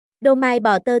Domain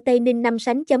bò tơ Tây Ninh 5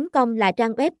 sánh.com là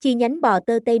trang web chi nhánh bò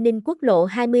tơ Tây Ninh quốc lộ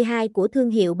 22 của thương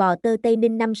hiệu bò tơ Tây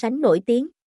Ninh 5 sánh nổi tiếng.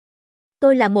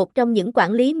 Tôi là một trong những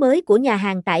quản lý mới của nhà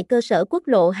hàng tại cơ sở quốc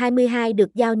lộ 22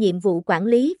 được giao nhiệm vụ quản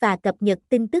lý và cập nhật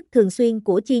tin tức thường xuyên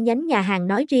của chi nhánh nhà hàng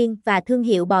nói riêng và thương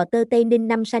hiệu bò tơ Tây Ninh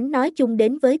 5 sánh nói chung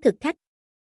đến với thực khách.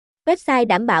 Website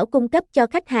đảm bảo cung cấp cho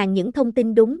khách hàng những thông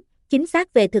tin đúng, chính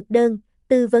xác về thực đơn,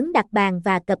 tư vấn đặt bàn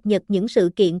và cập nhật những sự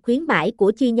kiện khuyến mãi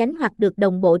của chi nhánh hoặc được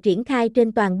đồng bộ triển khai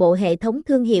trên toàn bộ hệ thống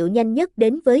thương hiệu nhanh nhất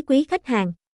đến với quý khách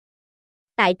hàng.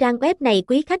 Tại trang web này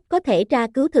quý khách có thể tra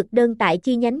cứu thực đơn tại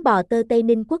chi nhánh bò tơ Tây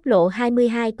Ninh quốc lộ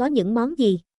 22 có những món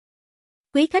gì.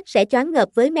 Quý khách sẽ choáng ngợp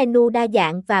với menu đa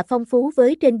dạng và phong phú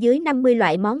với trên dưới 50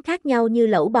 loại món khác nhau như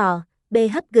lẩu bò, bê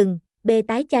hấp gừng, bê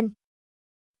tái chanh.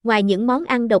 Ngoài những món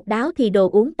ăn độc đáo thì đồ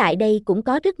uống tại đây cũng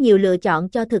có rất nhiều lựa chọn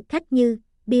cho thực khách như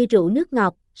bia rượu nước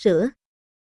ngọt, sữa.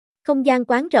 Không gian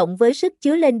quán rộng với sức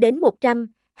chứa lên đến 100,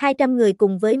 200 người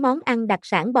cùng với món ăn đặc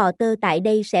sản bò tơ tại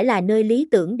đây sẽ là nơi lý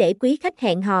tưởng để quý khách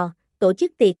hẹn hò, tổ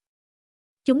chức tiệc.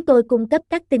 Chúng tôi cung cấp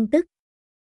các tin tức,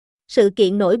 sự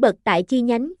kiện nổi bật tại chi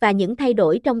nhánh và những thay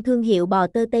đổi trong thương hiệu bò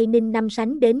tơ Tây Ninh 5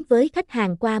 sánh đến với khách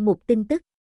hàng qua mục tin tức.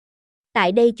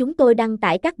 Tại đây chúng tôi đăng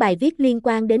tải các bài viết liên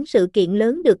quan đến sự kiện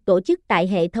lớn được tổ chức tại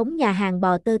hệ thống nhà hàng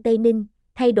bò tơ Tây Ninh,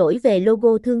 thay đổi về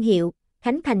logo thương hiệu,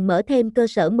 khánh thành mở thêm cơ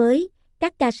sở mới,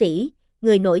 các ca sĩ,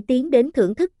 người nổi tiếng đến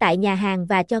thưởng thức tại nhà hàng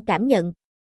và cho cảm nhận.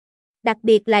 Đặc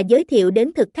biệt là giới thiệu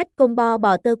đến thực khách combo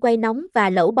bò tơ quay nóng và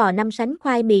lẩu bò 5 sánh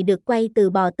khoai mì được quay từ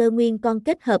bò tơ nguyên con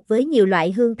kết hợp với nhiều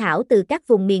loại hương thảo từ các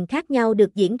vùng miền khác nhau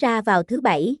được diễn ra vào thứ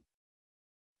Bảy,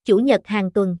 Chủ nhật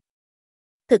hàng tuần.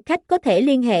 Thực khách có thể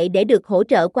liên hệ để được hỗ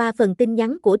trợ qua phần tin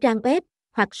nhắn của trang web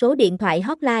hoặc số điện thoại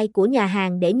hotline của nhà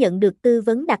hàng để nhận được tư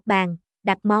vấn đặt bàn,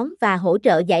 đặt món và hỗ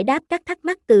trợ giải đáp các thắc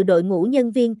mắc từ đội ngũ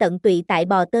nhân viên tận tụy tại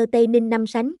bò tơ Tây Ninh 5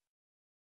 sánh.